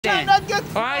Cannot get.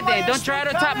 All right then, don't try to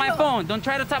tap my phone. Don't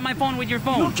try to tap my phone with your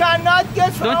phone. You cannot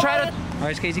get. Don't try to. All right,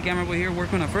 it's Casey Camera. We're here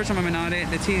working on the first time I'm in audit.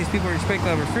 Let's see these people respect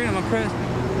our freedom of press.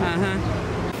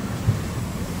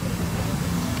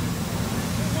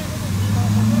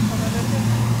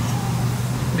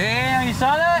 Damn, you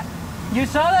saw that? You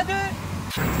saw that, dude?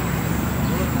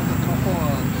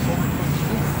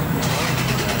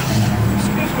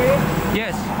 Excuse me.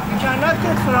 Yes. You cannot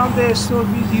get from the store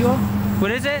video.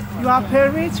 What is it? You have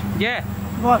permit? Yeah.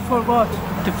 What for? What?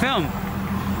 To film.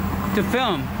 To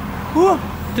film. Who?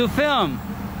 To film.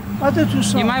 What did you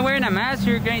say? You might wearing a mask?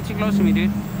 You're getting too close to me,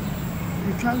 dude.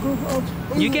 You can't go out.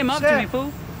 You came up to me,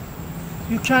 fool.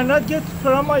 You cannot get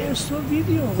from my store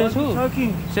video. Says what who?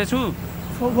 Talking? Says who?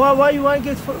 For why you want to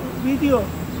get for video?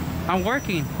 I'm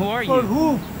working. Who are you? For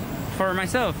who? For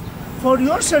myself. For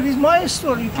yourself. It's my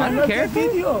store. You cannot care,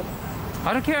 get video.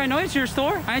 I don't care. I know it's your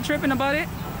store. I ain't tripping about it.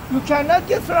 You cannot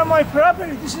get from my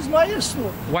property. This is my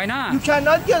store. Why not? You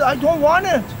cannot get. I don't want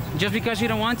it. Just because you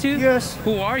don't want to? Yes.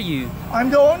 Who are you? I'm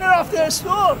the owner of the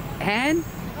store. And?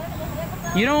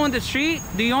 You don't own the street?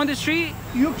 Do you own the street?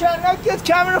 You cannot get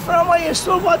camera from my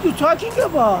store. What you talking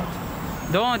about?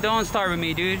 Don't start with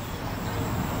me, dude.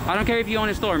 I don't care if you own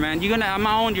a store, man. I'm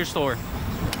gonna own your store.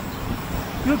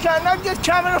 You cannot get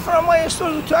camera from my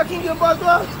store. You talking about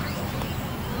what?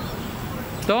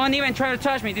 Don't even try to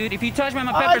touch me, dude. If you touch me, I'm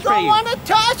gonna pepper spray you. I don't want to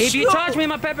touch you. If you touch me, I'm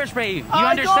gonna pepper spray you. You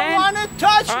understand? I don't want to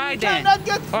touch you. All right, you then. cannot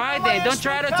get All right, then. Don't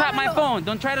try to tap my phone.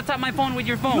 Don't try to tap my phone with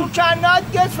your phone. You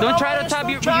cannot get from Don't try to my tap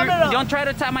store your camera. don't try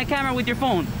to tap my camera with your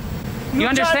phone. You You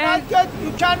understand?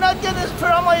 you cannot get it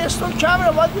from my store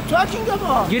camera. What you talking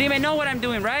about? You don't even know what I'm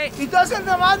doing, right? It doesn't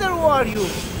matter who are you.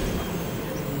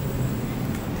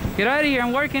 Get out of here.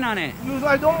 I'm working on it.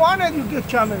 I don't want it. You get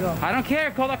camera. I don't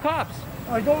care. Call the cops.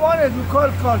 I don't want it. You call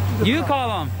to the You cop.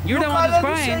 call them. You're You the one call who's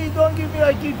them, you say crying. you don't give me.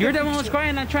 I give You're the the one who's picture.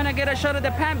 crying. I'm trying to get a shot of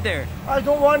the pamp there. I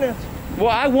don't want it. Well,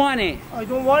 I want it. I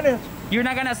don't want it. You're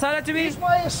not gonna sell it to me? It's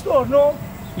my store. No.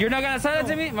 You're not gonna sell it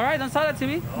to me? All right, don't sell it to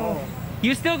me. No.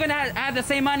 You're still gonna have the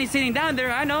same money sitting down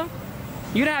there. I know.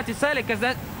 You don't have to sell it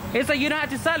because it's like you don't have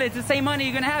to sell it. It's the same money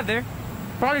you're gonna have there.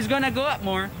 Probably it's gonna go up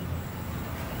more.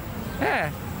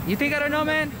 Yeah. You think I don't know,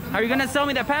 man? Are you gonna sell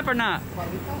me the pamp or not?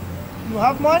 You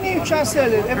have money, you can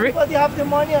sell it. Everybody have the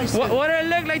money, I sell. What do it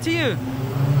look like to you?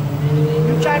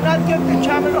 You cannot get the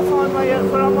camera from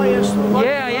my store.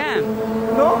 Yeah, I am.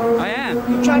 No? I am.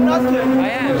 You cannot get it. I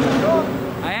am. No?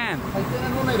 I am.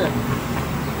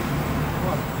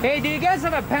 Hey, do you guys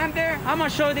have a pamp there? I'm gonna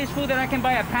show this fool that I can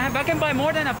buy a pamp. I can buy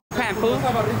more than a pamp, fool.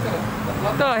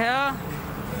 What the hell?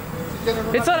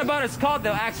 It's not about its called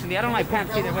though, actually. I don't like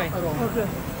pamps either way. Okay.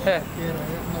 Yeah.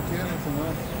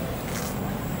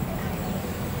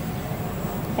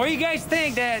 What do you guys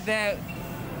think? That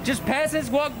just peasants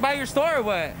walk by your store or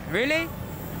what? Really?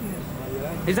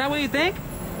 Is that what you think?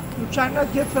 You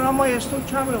cannot get from my store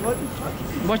camera. What are you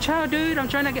talking about? Watch out, dude. I'm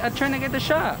trying to get the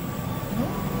shot.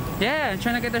 Yeah, I'm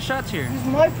trying to get the shots here. This is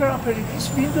my property. This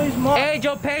window is mine. Hey,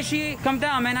 Joe Pesci, come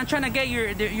down, man. I'm trying to get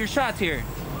your shots here.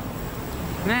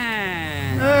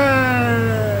 Man.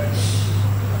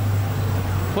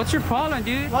 What's your problem,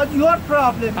 dude? What's your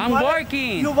problem? I'm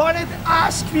working. You wanted to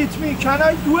ask with me. Can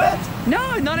I do it?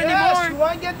 No, not Yes, anymore. you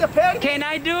want to get the permit? Can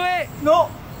I do it? No.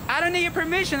 I don't need your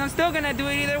permission. I'm still going to do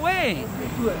it either way. Okay,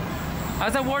 do it.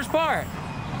 That's the worst part.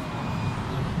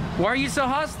 Why are you so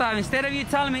hostile? Instead of you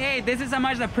telling me, hey, this is how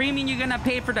much the premium you're going to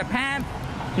pay for the pamp.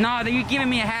 No, you're giving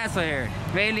me a hassle here.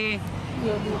 Really?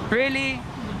 Really?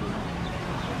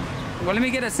 Well, let me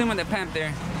get a zoom on the pamp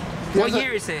there. What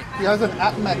year is it? He has an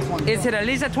AppMax one. Is it at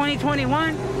least a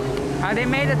 2021? Are they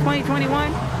made a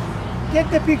 2021?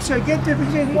 Get the picture. Get the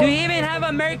picture. Do you even have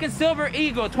American Silver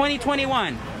Eagle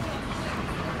 2021?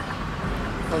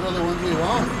 Those are the ones we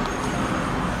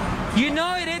want. You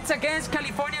know it's against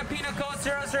California Penal Code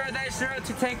 00-0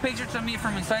 to take pictures of me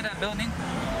from inside that building?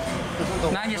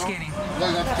 No, I'm just kidding.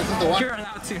 This is the one. You're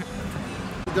allowed to.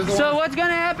 So what's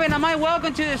gonna happen? Am I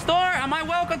welcome to the store? Am I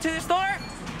welcome to the store?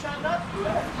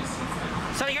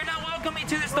 So you're not welcoming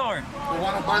to the store? We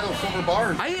want to buy those silver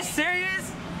bars. Are you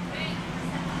serious?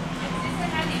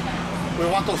 We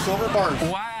want those silver bars.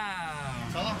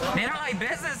 Wow. They don't like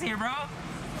business here, bro.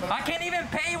 I can't even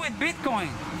pay with Bitcoin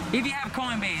if you have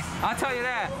Coinbase. I'll tell you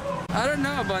that. I don't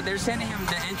know, but they're sending him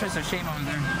the interest of shame over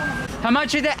there. How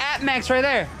much is the AppMax right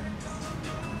there?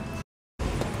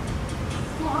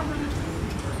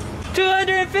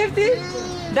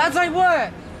 250? That's like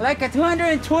what? Like a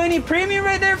 220 premium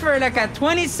right there for like a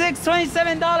 $26,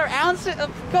 $27 ounce?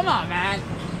 Come on, man.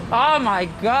 Oh my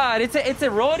God. It's a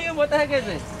rhodium? What the heck is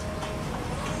this?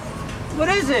 What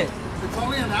is it? It's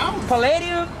only an ounce.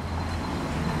 Palladium?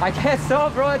 I guess so,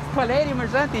 bro. It's palladium or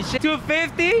something. Shit.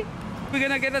 250? We're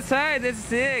gonna get the side. That's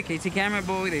sick. KC Camera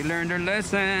Boy, they learned their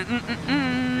lesson.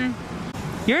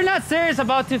 You're not serious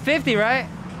about 250, right?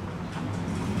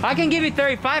 I can give you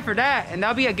 35 for that, and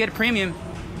that'll be a good premium.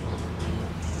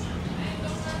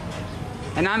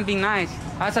 And I'm being nice.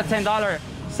 That's a $10,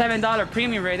 $7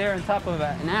 premium right there on top of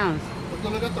an ounce. Let's go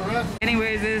look at the rest.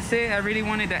 Anyways, this is it. I really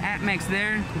wanted the Atmex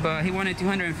there, but he wanted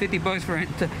 250 bucks for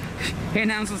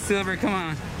an ounce of silver. Come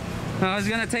on. It's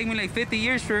gonna take me like 50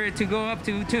 years for it to go up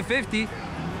to 250. All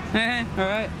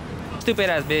right. Stupid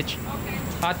ass bitch.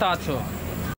 I thought so.